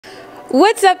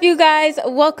What's up, you guys?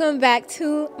 Welcome back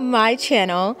to my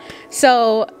channel.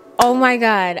 So, oh my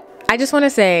god, I just want to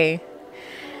say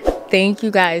thank you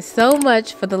guys so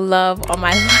much for the love on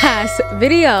my last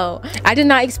video. I did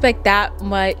not expect that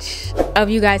much of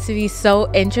you guys to be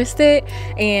so interested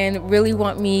and really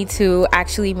want me to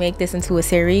actually make this into a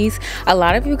series. A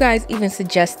lot of you guys even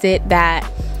suggested that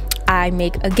I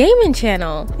make a gaming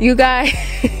channel. You guys,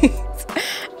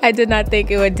 I did not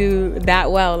think it would do that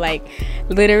well. Like,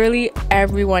 literally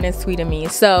everyone is tweeting me.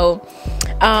 So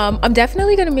I'm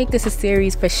definitely gonna make this a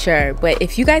series for sure, but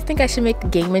if you guys think I should make a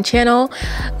gaming channel,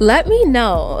 let me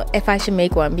know if I should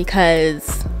make one,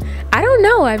 because I don't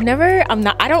know,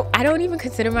 I don't even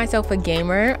consider myself a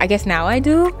gamer. I guess now I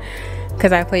do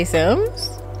because I play Sims.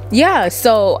 Yeah,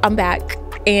 so I'm back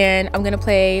and I'm gonna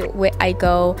play with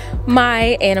Aiko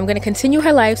Mai, and I'm gonna continue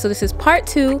her life. So this is part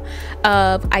 2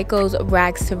 of Aiko's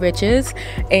Rags to Riches,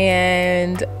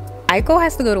 and Aiko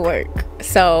has to go to work,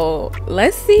 so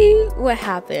let's see what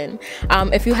happened.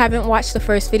 If you haven't watched the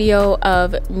first video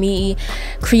of me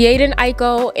creating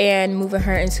Aiko and moving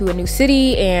her into a new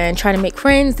city and trying to make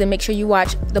friends, then make sure you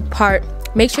watch the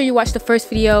first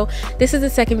video. This is the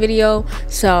second video,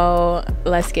 so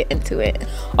let's get into it.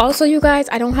 Also, you guys,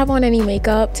 I don't have on any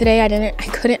makeup today.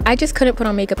 I just couldn't put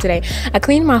on makeup today. I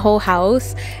cleaned my whole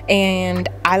house and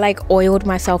I like oiled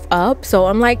myself up, so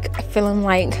I'm like feeling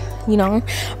like, you know,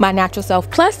 my natural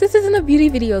self. Plus, this isn't a beauty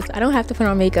video, so I don't have to put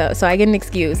on makeup, so I get an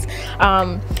excuse.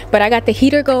 But I got the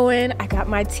heater going, I got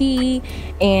my tea,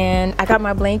 and I got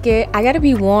my blanket. I gotta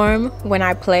be warm when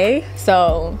I play,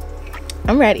 so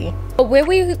I'm ready. Where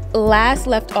we last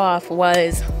left off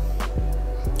was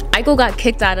Aiko got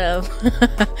kicked out of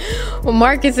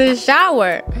Marcus's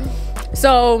shower.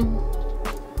 So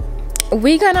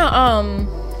we gonna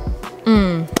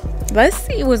let's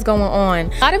see what's going on.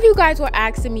 A lot of you guys were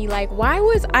asking me, like, why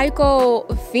was Aiko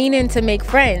fiending to make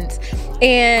friends?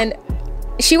 And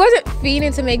she wasn't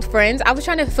fiending to make friends. I was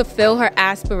trying to fulfill her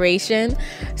aspiration.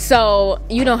 So,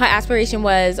 you know, her aspiration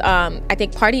was I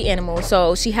think party animal.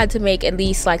 So she had to make at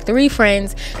least like 3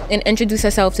 friends and introduce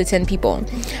herself to 10 people.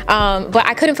 But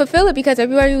I couldn't fulfill it because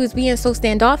everybody was being so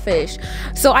standoffish.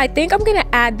 So I think I'm gonna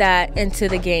add that into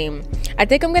the game. I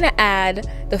think I'm gonna add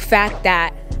the fact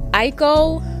that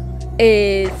Aiko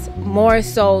is more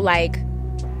so like,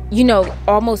 you know,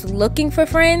 almost looking for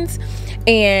friends,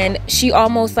 and she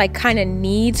almost like kind of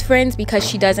needs friends because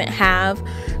she doesn't have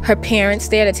her parents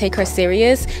there to take her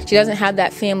serious. She doesn't have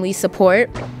that family support.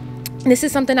 This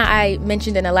is something that I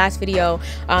mentioned in the last video.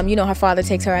 You know, her father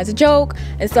takes her as a joke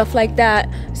and stuff like that.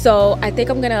 So I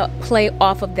think I'm gonna play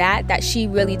off of that she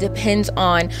really depends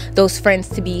on those friends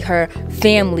to be her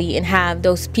family and have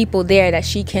those people there that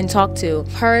she can talk to.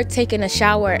 Her taking a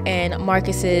shower in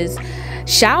Marcus's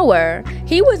shower,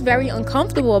 he was very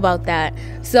uncomfortable about that.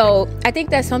 So I think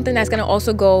that's something that's gonna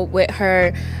also go with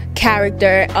her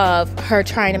character of her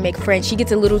trying to make friends. She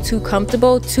gets a little too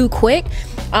comfortable too quick.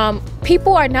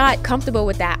 People are not comfortable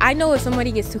with that. I know if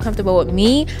somebody gets too comfortable with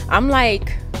me, I'm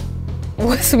like,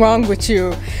 what's wrong with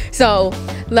you? So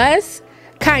let's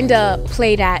kind of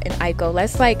play that in Aiko.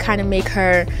 Let's like kind of make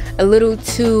her a little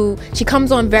too, she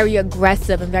comes on very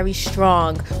aggressive and very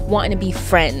strong, wanting to be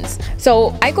friends.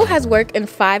 So Aiko has work in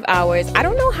 5 hours. I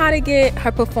don't know how to get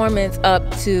her performance up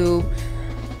to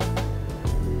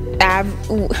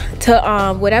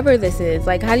whatever this is.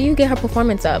 Like, how do you get her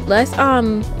performance up? Let's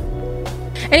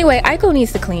anyway, Aiko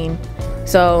needs to clean,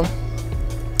 so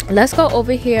let's go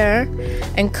over here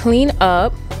and clean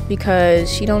up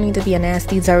because she don't need to be a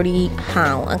nasty dirty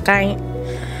hoe, okay?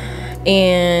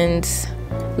 And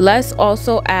let's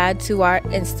also add to our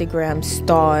Instagram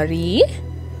story.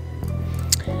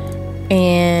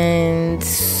 And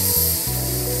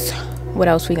what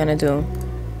else we gonna do?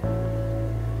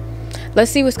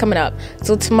 Let's see what's coming up.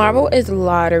 So tomorrow is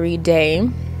lottery day.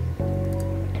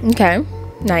 Okay,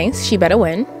 nice. She better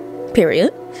win,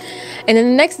 period. And then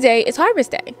the next day is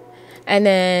harvest day, and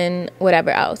then whatever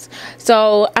else.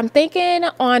 So I'm thinking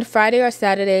on Friday or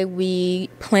Saturday we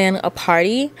plan a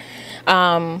party.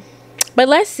 But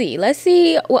let's see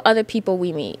what other people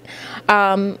we meet.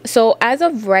 So as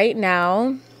of right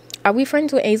now, are we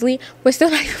friends with Ainsley? We're still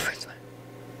not even friends with.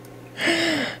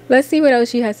 Let's see what else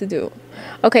she has to do.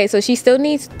 Okay, so she still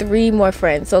needs 3 more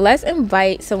friends. So let's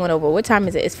invite someone over. What time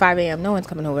is it? It's 5 a.m. No one's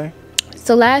coming over.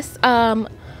 So let's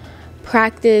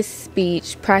practice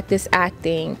speech, practice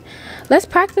acting. Let's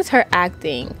practice her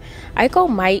acting. Aiko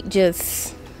might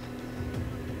just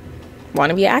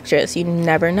want to be an actress. You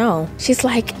never know. She's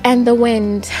like, and the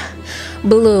wind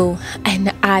blew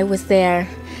and I was there.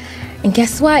 And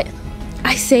guess what?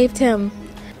 I saved him.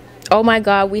 Oh my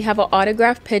God, we have an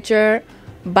autographed picture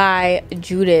by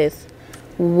Judith.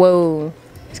 Whoa.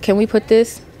 Can we put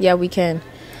this? Yeah, we can.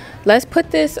 Let's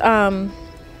put this,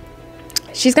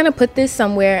 she's gonna put this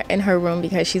somewhere in her room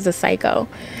because she's a psycho.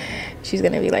 She's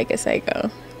gonna be like a psycho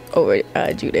over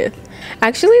Judith.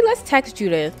 Actually, let's text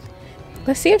Judith.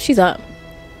 Let's see if she's up.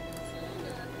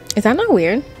 Is that not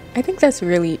weird? I think that's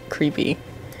really creepy.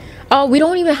 Oh, we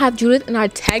don't even have Judith in our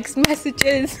text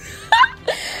messages.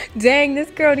 Dang, this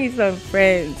girl needs some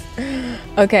friends.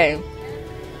 Okay.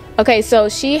 Okay, so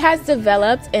she has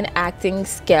developed an acting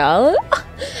skill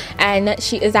and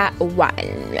she is at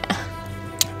 1.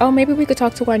 Oh, maybe we could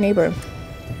talk to our neighbor.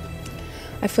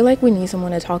 I feel like we need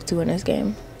someone to talk to in this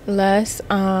game. Less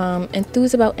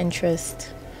enthused about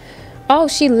interest. Oh,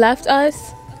 she left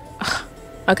us?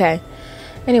 Okay.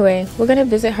 Anyway, we're gonna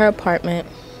visit her apartment.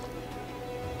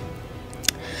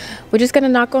 We're just gonna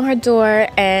knock on her door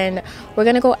and we're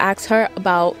gonna go ask her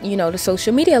about, you know, the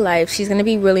social media life. She's gonna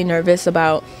be really nervous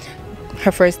about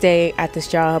her first day at this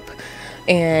job.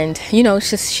 And, you know,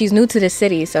 she's new to the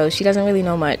city, so she doesn't really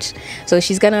know much. So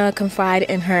she's gonna confide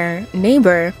in her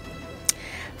neighbor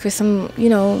for some, you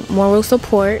know, moral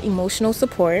support, emotional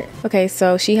support. Okay,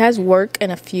 so she has work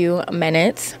in a few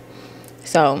minutes.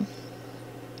 So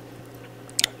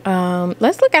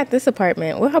let's look at this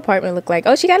apartment. What her apartment look like?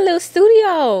 Oh, she got a little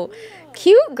studio.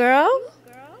 Cute, girl.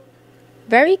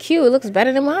 Very cute. It looks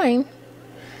better than mine.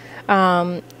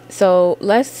 So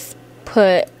let's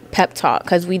put pep talk,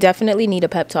 because we definitely need a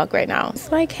pep talk right now. It's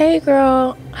like, hey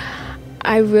girl,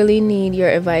 I really need your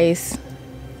advice.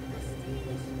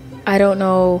 I don't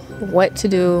know what to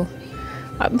do.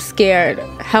 I'm scared.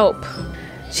 Help.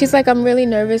 She's like, I'm really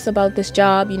nervous about this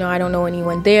job. You know, I don't know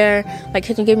anyone there. Like,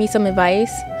 can you give me some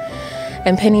advice?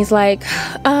 And Penny's like,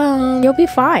 you'll be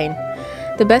fine.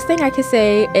 The best thing I could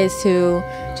say is to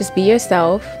just be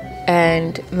yourself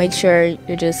and make sure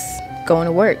you're just going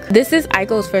to work. This is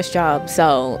Aiko's first job,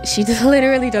 so she just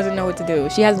literally doesn't know what to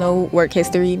do. She has no work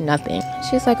history, nothing.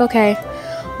 She's like, okay,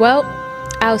 well,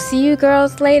 I'll see you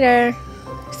girls later.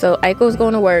 So Aiko's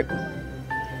going to work.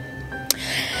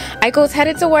 Aiko's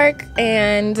headed to work,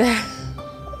 and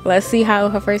let's see how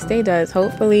her first day does.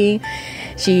 Hopefully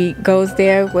she goes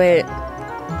there with,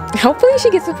 hopefully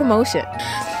she gets a promotion.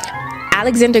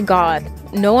 Alexander God,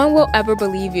 no one will ever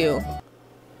believe you.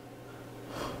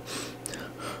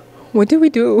 What did we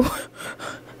do?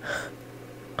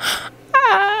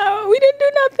 We didn't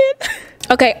do nothing.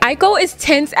 Okay, Aiko is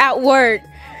tense at work.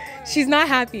 She's not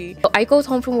happy. So Aiko's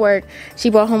home from work. She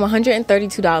brought home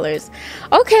 $132.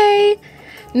 Okay,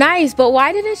 nice, but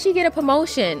why didn't she get a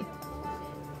promotion?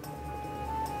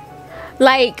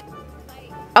 Like,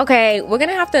 okay, we're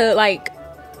gonna have to like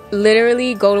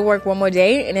literally go to work one more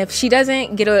day, and if she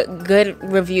doesn't get a good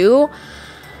review,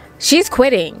 she's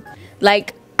quitting.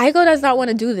 Like, Aiko does not want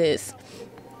to do this.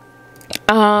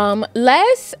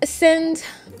 Let's send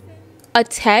a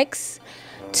text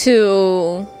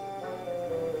to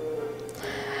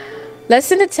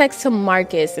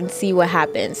Marcus and see what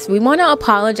happens. We want to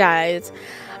apologize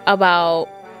about,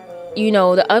 you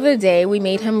know, the other day we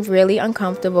made him really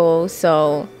uncomfortable,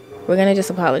 so we're gonna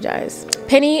just apologize.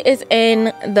 Penny is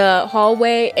in the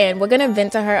hallway and we're gonna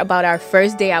vent to her about our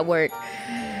first day at work.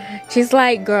 She's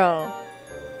like, girl,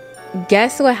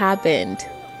 guess what happened?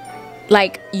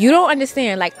 Like, you don't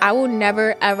understand. Like, I will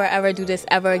never ever ever do this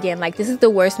ever again. Like, this is the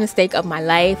worst mistake of my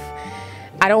life.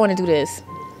 I don't want to do this.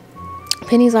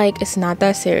 Penny's like, it's not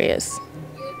that serious.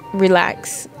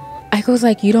 Relax. Aiko's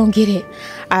like, you don't get it.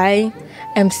 I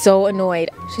am so annoyed.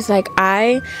 She's like,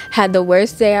 I had the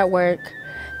worst day at work.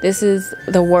 This is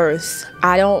the worst.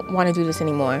 I don't want to do this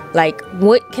anymore. Like,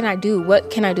 what can I do?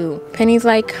 What can I do? Penny's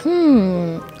like,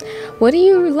 what do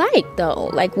you like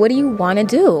though? Like, what do you want to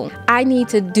do? I need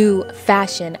to do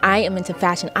fashion. I am into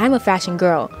fashion. I'm a fashion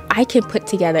girl. I can put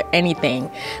together anything.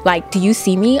 Like, do you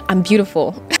see me? I'm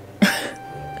beautiful.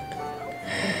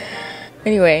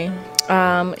 Anyway,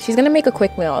 she's gonna make a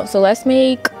quick meal. So let's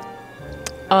make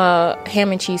a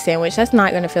ham and cheese sandwich. That's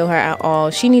not gonna fill her at all.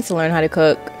 She needs to learn how to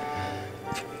cook.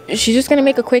 She's just gonna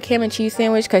make a quick ham and cheese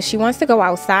sandwich because she wants to go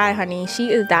outside, honey.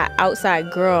 She is that outside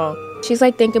girl. She's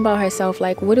like thinking about herself,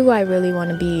 like, what do I really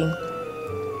want to be?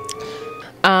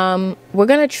 We're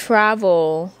gonna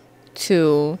travel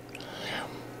to,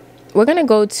 we're gonna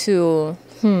go to,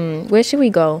 where should we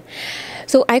go?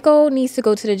 So Aiko needs to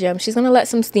go to the gym. She's gonna let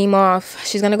some steam off.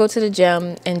 She's gonna go to the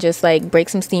gym and just like break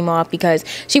some steam off because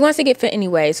she wants to get fit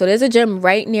anyway. So there's a gym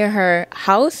right near her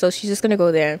house, so she's just gonna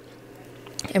go there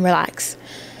and relax.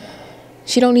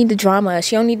 She don't need the drama.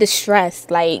 She don't need the stress.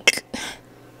 Like,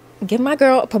 give my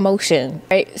girl a promotion.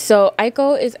 Right, so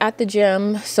Aiko is at the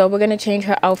gym, so we're gonna change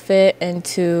her outfit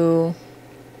into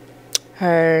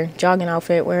her jogging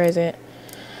outfit. Where is it?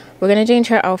 We're gonna change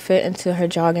her outfit into her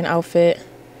jogging outfit.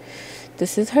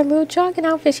 This is her little jogging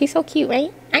outfit. She's so cute,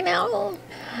 right? I know.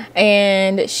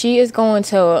 And she is going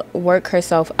to work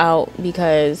herself out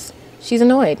because she's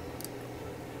annoyed.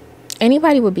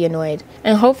 Anybody would be annoyed.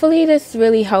 And hopefully this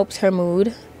really helps her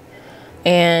mood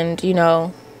and, you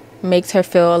know, makes her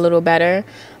feel a little better.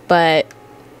 But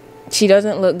she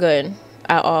doesn't look good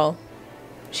at all.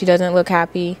 She doesn't look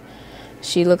happy.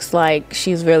 She looks like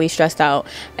she's really stressed out.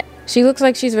 She looks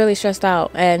like she's really stressed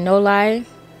out. And no lie,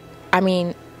 I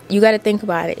mean, you got to think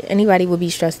about it. Anybody would be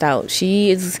stressed out. She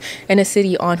is in a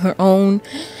city on her own.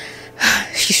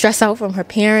 She's stressed out from her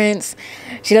parents.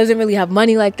 She doesn't really have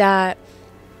money like that.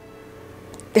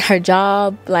 Her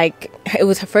job, like, it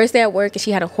was her first day at work and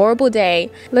she had a horrible day.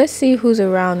 Let's see who's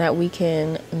around that we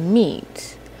can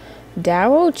meet.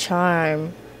 Daryl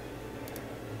Charm.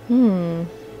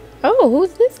 Oh,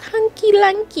 who's this hunky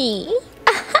lunky?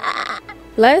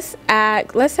 Let's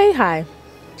say hi.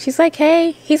 She's like,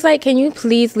 hey. He's like, can you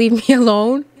please leave me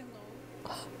alone?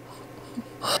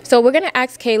 So we're gonna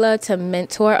ask Kayla to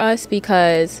mentor us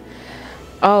because,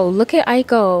 oh, look at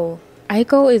Aiko.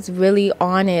 Aiko is really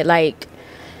on it. Like,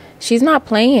 she's not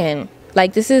playing.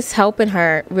 Like, this is helping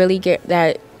her really get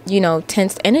that, you know,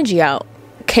 tense energy out.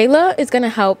 Kayla is gonna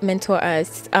help mentor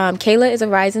us. Kayla is a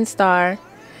rising star,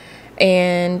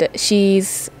 and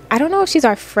she's, I don't know if she's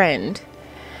our friend.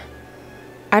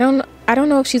 I don't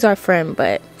know if she's our friend,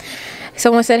 but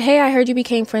someone said, hey, I heard you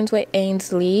became friends with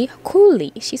Ainsley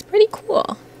Cooley. She's pretty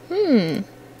cool.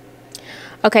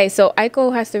 Okay, so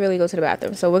Aiko has to really go to the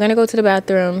bathroom. So we're going to go to the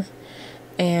bathroom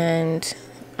and,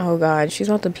 oh God, she's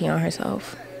about to pee on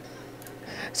herself.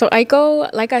 So Aiko,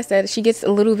 like I said, she gets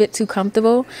a little bit too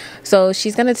comfortable. So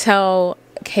she's going to tell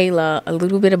Kayla a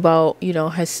little bit about, you know,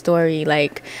 her story.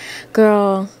 Like,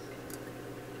 girl,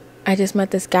 I just met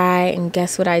this guy and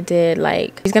guess what I did?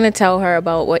 Like, he's gonna tell her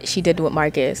about what she did with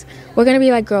Marcus. We're gonna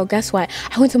be like, girl, guess what?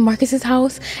 I went to Marcus's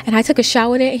house and I took a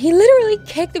shower there and he literally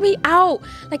kicked me out.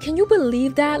 Like, can you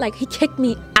believe that? Like, he kicked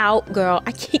me out, girl.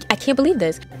 I can't believe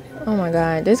this. Oh my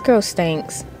God, this girl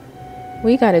stinks.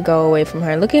 We gotta go away from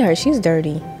her. Look at her, she's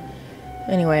dirty.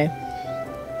 Anyway,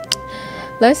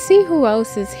 let's see who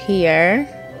else is here.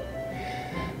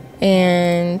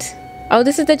 And oh,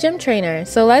 this is the gym trainer.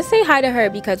 So let's say hi to her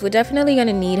because we're definitely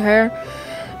gonna need her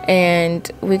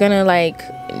and we're gonna like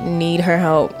need her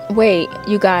help. Wait,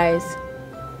 you guys,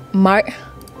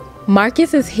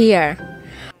 Marcus is here.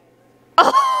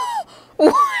 Oh,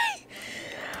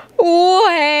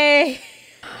 wait.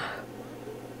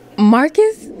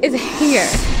 Marcus is here.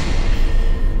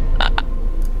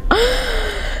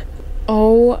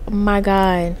 Oh my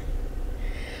God.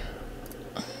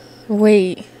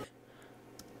 Wait.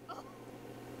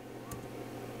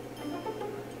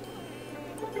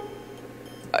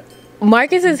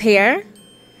 Marcus is here.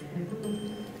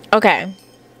 Okay.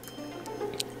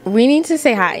 We need to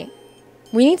say hi.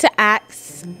 We need to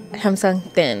ask him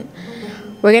something.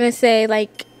 We're gonna say,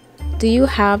 like, do you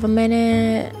have a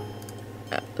minute?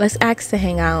 Let's ask to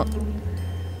hang out.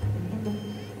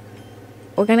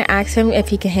 We're gonna ask him if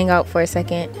he can hang out for a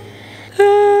second.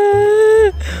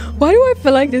 Why do I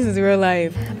feel like this is real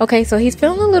life? Okay, so he's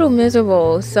feeling a little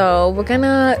miserable. So we're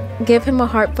gonna give him a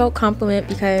heartfelt compliment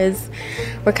because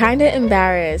we're kind of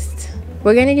embarrassed.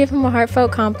 We're gonna give him a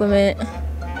heartfelt compliment.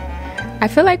 I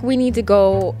feel like we need to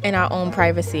go in our own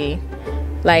privacy.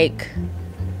 Like,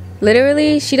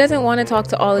 literally, she doesn't want to talk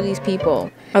to all of these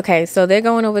people. Okay, so they're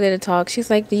going over there to talk.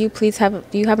 She's like, do you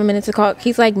have a minute to talk?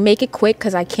 He's like, make it quick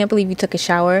because I can't believe you took a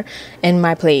shower in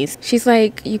my place. She's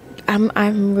like,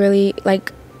 I'm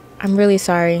really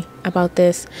sorry about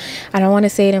this. I don't want to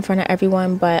say it in front of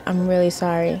everyone, but I'm really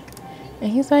sorry.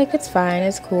 And he's like, it's fine,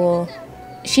 it's cool.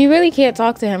 She really can't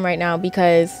talk to him right now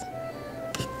because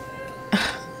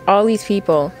all these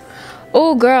people.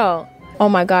 Oh, girl. Oh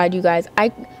my God, you guys.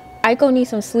 Aiko needs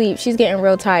some sleep. She's getting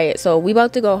real tired. So we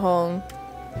about to go home.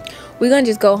 We're gonna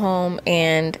just go home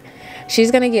and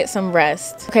she's gonna get some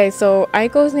rest. Okay, so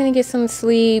Aiko's gonna get some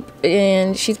sleep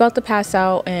and she's about to pass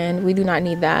out and we do not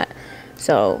need that.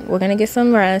 So we're gonna get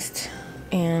some rest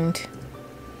and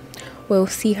we'll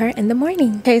see her in the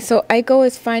morning. Okay, so Aiko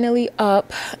is finally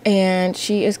up and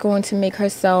she is going to make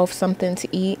herself something to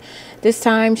eat. This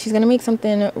time she's gonna make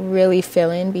something really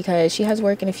filling because she has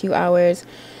work in a few hours.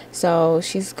 So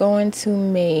she's going to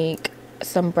make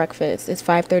some breakfast. It's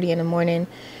 5:30 in the morning.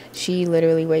 She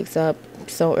literally wakes up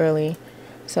so early.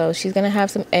 So she's gonna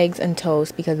have some eggs and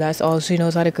toast because that's all she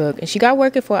knows how to cook. And she got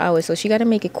work in 4 hours, so she gotta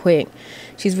make it quick.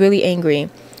 She's really angry.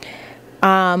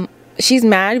 She's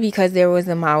mad because there was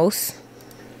a mouse.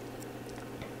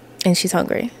 And she's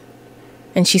hungry.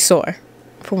 And she's sore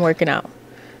from working out.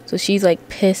 So she's like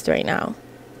pissed right now.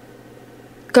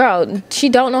 Girl, she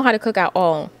don't know how to cook at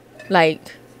all,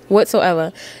 like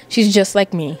whatsoever. She's just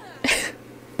like me.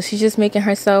 She's just making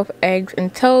herself eggs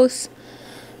and toast.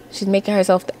 She's making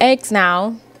herself the eggs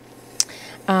now.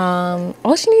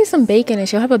 All she needs is some bacon, and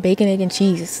she'll have a bacon, egg, and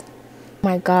cheese.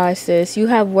 My gosh, sis, you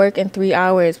have work in 3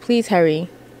 hours. Please hurry.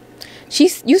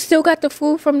 You still got the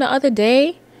food from the other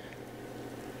day?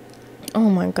 Oh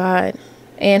my god.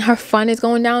 And her fun is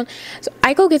going down. So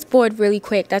Aiko gets bored really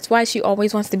quick. That's why she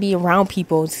always wants to be around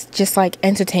people, just like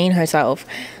entertain herself.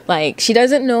 Like, she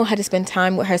doesn't know how to spend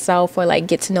time with herself or like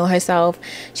get to know herself.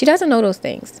 She doesn't know those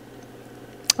things.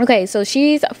 Okay, so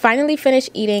she's finally finished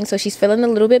eating, so she's feeling a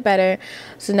little bit better.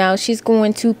 So now she's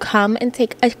going to come and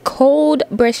take a cold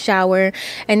breath shower,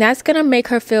 and that's gonna make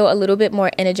her feel a little bit more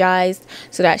energized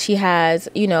so that she has,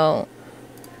 you know,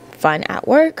 fun at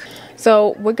work.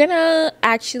 So we're gonna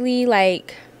actually,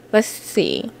 like, let's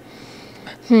see,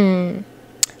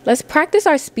 let's practice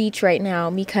our speech right now,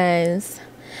 because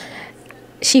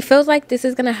she feels like this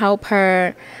is gonna help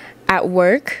her at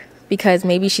work, because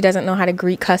maybe she doesn't know how to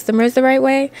greet customers the right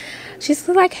way. She's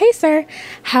like, hey sir,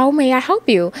 how may I help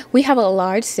you? We have a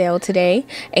large sale today,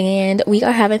 and we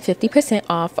are having 50%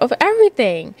 off of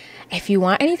everything. If you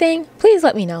want anything, please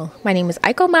let me know. My name is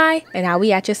Aiko Mai, and I'll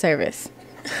be at your service.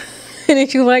 And then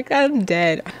she's like, I'm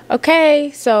dead.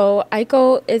 Okay, so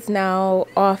Aiko is now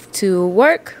off to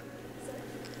work.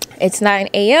 It's 9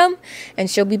 a.m. and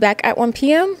she'll be back at 1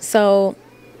 p.m. So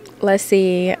let's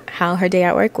see how her day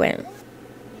at work went.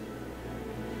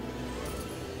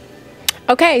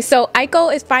 Okay, so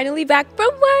Aiko is finally back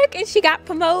from work and she got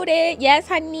promoted. Yes,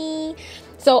 honey.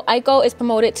 So Aiko is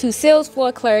promoted to sales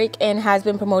floor clerk and has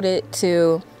been promoted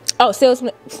to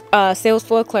sales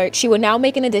floor clerk. She will now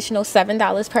make an additional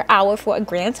 $7 per hour for a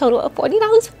grand total of $40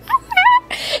 per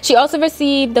hour. She also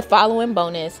received the following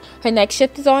bonus. Her next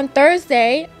shift is on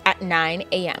Thursday at 9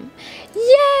 a.m.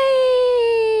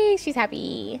 Yay! She's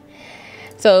happy.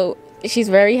 So she's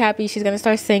very happy. She's gonna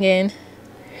start singing.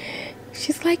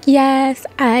 She's like, yes,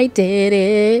 I did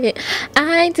it.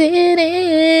 I did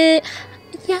it.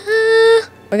 Yeah.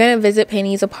 We're gonna visit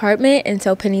Penny's apartment and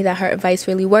tell Penny that her advice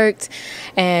really worked,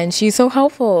 and she's so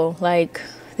helpful. Like,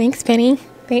 thanks Penny,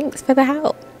 thanks for the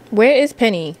help. Where is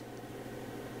Penny?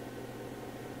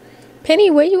 Penny,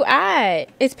 where you at?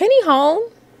 Is Penny home?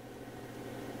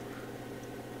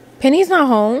 Penny's not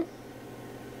home.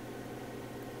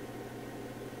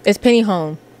 Is Penny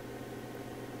home?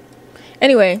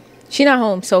 Anyway, she's not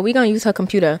home, so we're gonna use her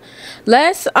computer.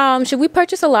 Let's should we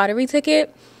purchase a lottery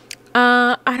ticket?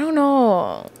 I don't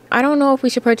know if we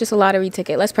should purchase a lottery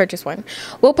ticket. Let's purchase one.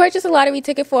 We'll purchase a lottery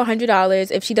ticket for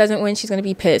 $100. If she doesn't win, she's gonna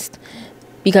be pissed,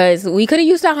 because we could have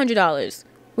used that $100.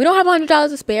 We don't have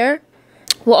 $100 to spare.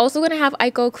 We're also gonna have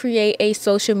Aiko create a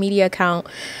social media account.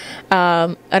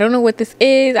 I don't know what this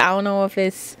is. I don't know if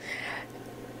it's,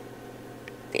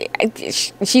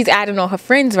 she's adding all her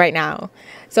friends right now.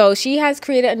 So she has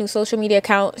created a new social media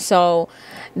account, so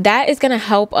that is gonna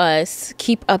help us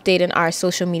keep updating our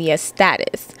social media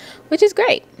status, which is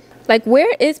great. Like,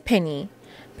 where is Penny?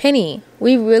 Penny,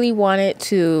 we really wanted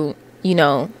to, you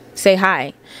know, say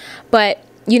hi, but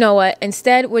you know what,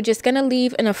 instead we're just gonna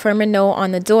leave an affirming note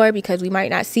on the door, because we might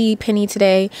not see Penny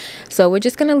today. So we're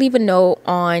just gonna leave a note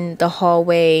on the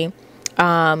hallway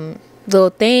little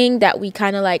thing that we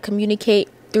kind of like communicate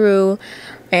through,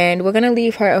 and we're gonna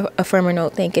leave her a firmer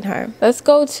note thanking her. Let's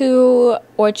go to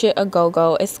Orchard A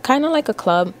Go-Go. It's kind of like a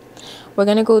club. We're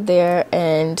gonna go there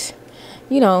and,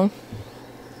 you know,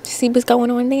 see what's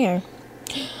going on there.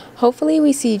 Hopefully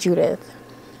we see Judith.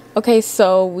 Okay,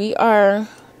 so we are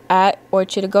at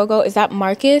Orchard A Go-Go. Is that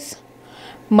Marcus?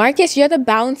 Marcus, you're the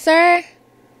bouncer?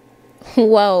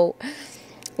 Whoa.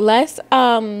 Let's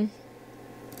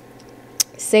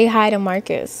say hi to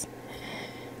Marcus.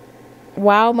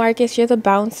 Wow, Marcus, you're the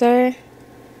bouncer?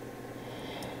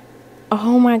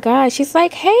 Oh my gosh. She's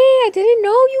like, hey, I didn't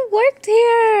know you worked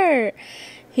here.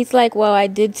 He's like, well, I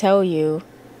did tell you.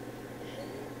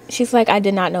 She's like, I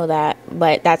did not know that,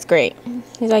 but that's great.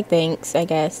 He's like, thanks, I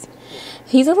guess.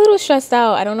 He's a little stressed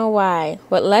out. I don't know why,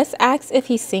 but let's ask if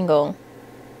he's single.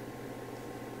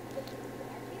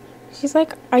 She's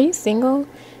like, are you single?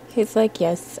 He's like,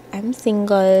 yes, I'm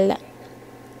single.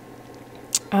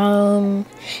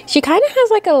 She kind of has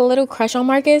like a little crush on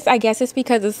Marcus. I guess it's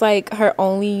because it's like her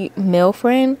only male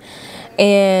friend,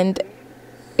 and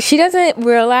she doesn't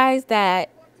realize that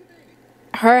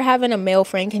her having a male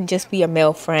friend can just be a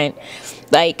male friend.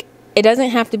 Like, it doesn't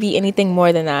have to be anything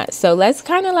more than that. So let's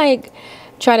kind of like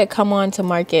try to come on to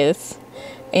Marcus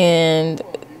and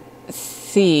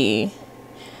see,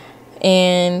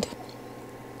 and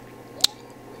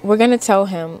we're gonna tell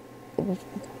him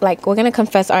we're gonna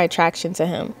confess our attraction to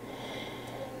him.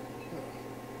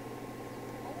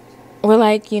 We're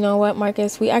like, you know what,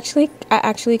 Marcus, I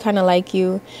actually kind of like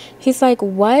you. He's like,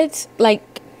 what? Like,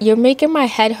 you're making my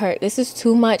head hurt. This is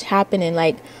too much happening.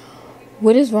 Like,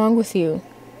 what is wrong with you?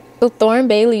 So Thorn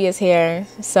Bailey is here,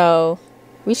 so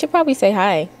we should probably say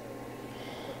hi.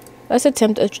 Let's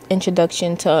attempt an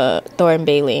introduction to Thorn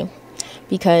Bailey,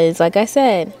 because like I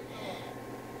said,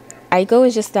 Aiko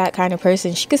is just that kind of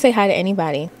person. She could say hi to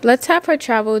anybody. Let's have her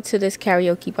travel to this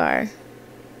karaoke bar.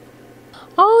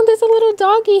 Oh, there's a little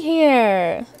doggy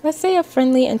here. Let's say a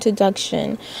friendly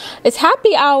introduction. It's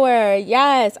happy hour.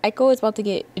 Yes, Aiko is about to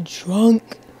get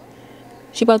drunk.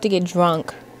 She's about to get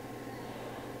drunk.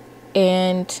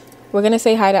 And we're going to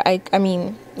say hi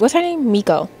to, what's her name?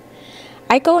 Miko.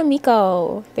 Aiko and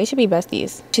Miko. They should be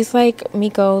besties. She's like,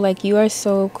 Miko, like, you are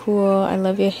so cool. I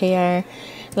love your hair.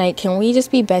 Like, can we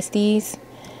just be besties?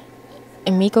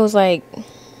 And Miko's like,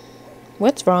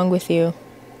 what's wrong with you?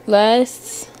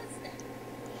 Let's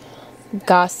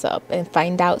gossip and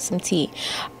find out some tea.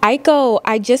 Aiko,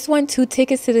 I just won 2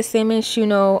 tickets to the Salmon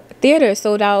Shuno Theater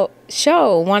sold out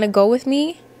show. Want to go with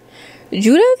me?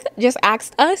 Judith just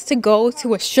asked us to go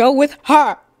to a show with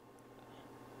her.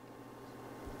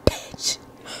 Bitch.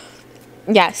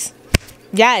 Yes.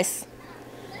 Yes.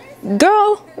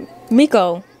 Girl.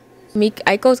 Miko.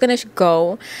 Aiko's gonna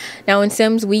go. Now in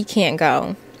Sims, we can't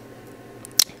go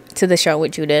to the show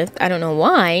with Judith. I don't know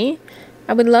why.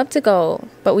 I would love to go,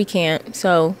 but we can't.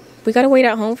 So we gotta wait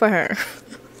at home for her.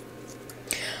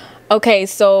 Okay,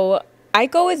 so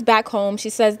Aiko is back home. She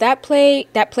says that play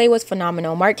was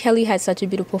phenomenal. Mark Kelly had such a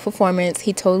beautiful performance.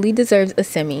 He totally deserves a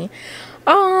Semi.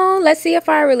 Oh, let's see if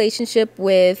our relationship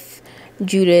with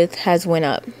Judith has went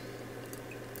up.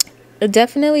 It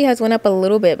definitely has went up a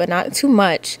little bit, but not too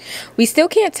much. We still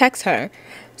can't text her.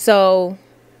 So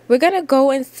we're gonna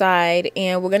go inside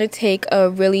and we're gonna take a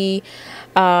really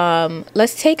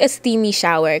let's take a steamy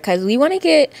shower, because we want to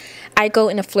get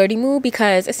Aiko in a flirty mood,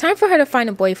 because it's time for her to find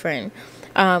a boyfriend.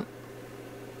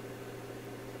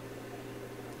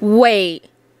 Wait.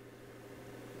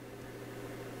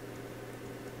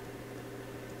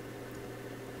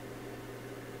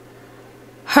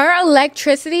 Her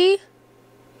electricity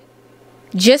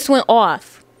just went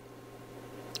off.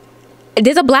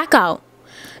 There's a blackout.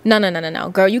 No.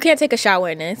 Girl, you can't take a shower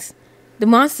in this. The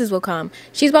monsters will come.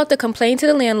 She's about to complain to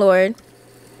the landlord.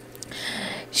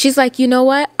 She's like, you know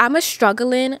what? I'm a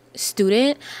struggling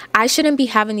student. I shouldn't be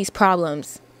having these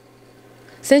problems.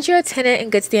 Since you're a tenant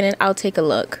in good standing, I'll take a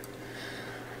look.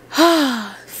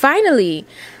 Finally.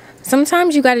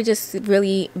 Sometimes you gotta just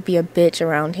really be a bitch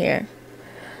around here.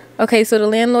 Okay, so the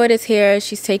landlord is here.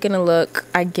 She's taking a look,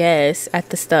 I guess,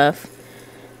 at the stuff.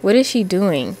 What is she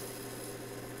doing?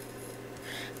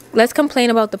 Let's complain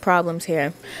about the problems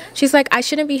here. She's like, I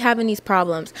shouldn't be having these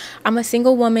problems. I'm a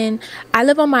single woman. I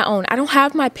live on my own. I don't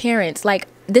have my parents. Like,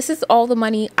 this is all the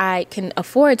money I can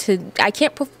afford to. I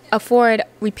can't afford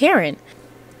repairing.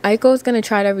 Aiko's going to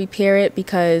try to repair it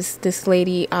because this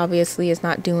lady obviously is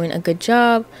not doing a good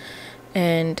job.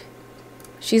 And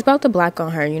she's about to black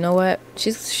on her. You know what?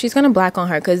 She's going to black on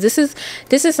her because this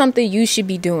is something you should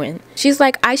be doing. She's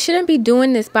like, I shouldn't be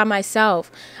doing this by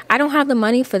myself. I don't have the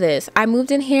money for this. I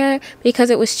moved in here because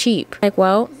it was cheap. Like,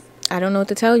 well, I don't know what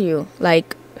to tell you.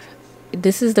 Like,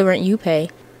 this is the rent you pay.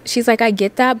 She's like, I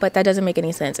get that, but that doesn't make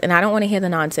any sense. And I don't want to hear the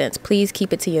nonsense. Please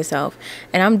keep it to yourself.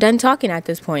 And I'm done talking at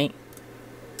this point.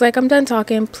 It's like, I'm done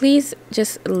talking. Please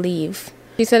just leave.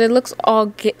 She said, it looks all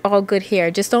good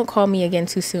here. Just don't call me again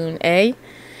too soon, eh?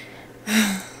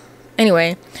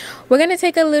 Anyway, we're going to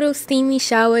take a little steamy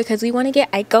shower because we want to get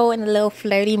Aiko in a little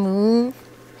flirty mood.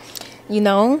 You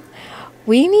know,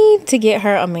 we need to get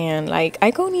her a man. Like,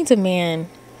 Aiko needs a man.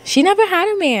 She never had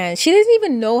a man. She doesn't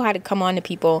even know how to come on to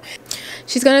people.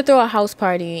 She's going to throw a house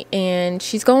party and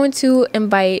she's going to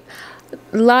invite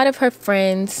a lot of her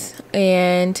friends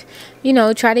and, you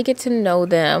know, try to get to know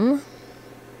them.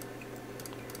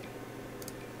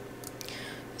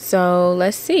 So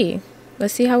let's see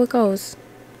how it goes.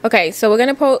 Okay, so we're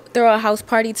gonna throw a house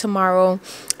party tomorrow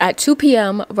at 2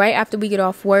 p.m. right after we get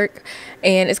off work,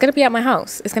 and it's gonna be at my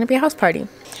house. It's gonna be a house party.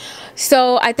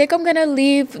 So I think I'm gonna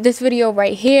leave this video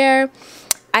right here.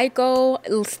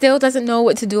 Aiko still doesn't know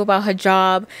what to do about her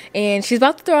job, and she's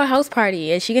about to throw a house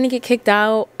party. Is she gonna get kicked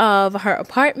out of her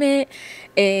apartment?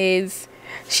 Is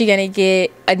she gonna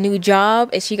get a new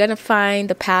job? Is she gonna find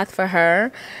the path for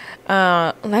her?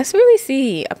 Let's really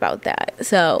see about that.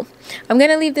 So I'm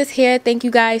gonna leave this here. Thank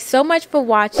you guys so much for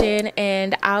watching,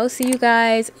 and I'll see you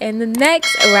guys in the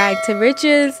next Rag to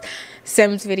Riches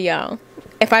Sims video,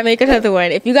 if I make another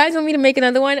one. If you guys want me to make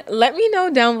another one, let me know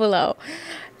down below.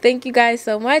 thank you guys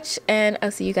so much, and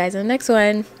I'll see you guys in the next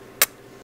one.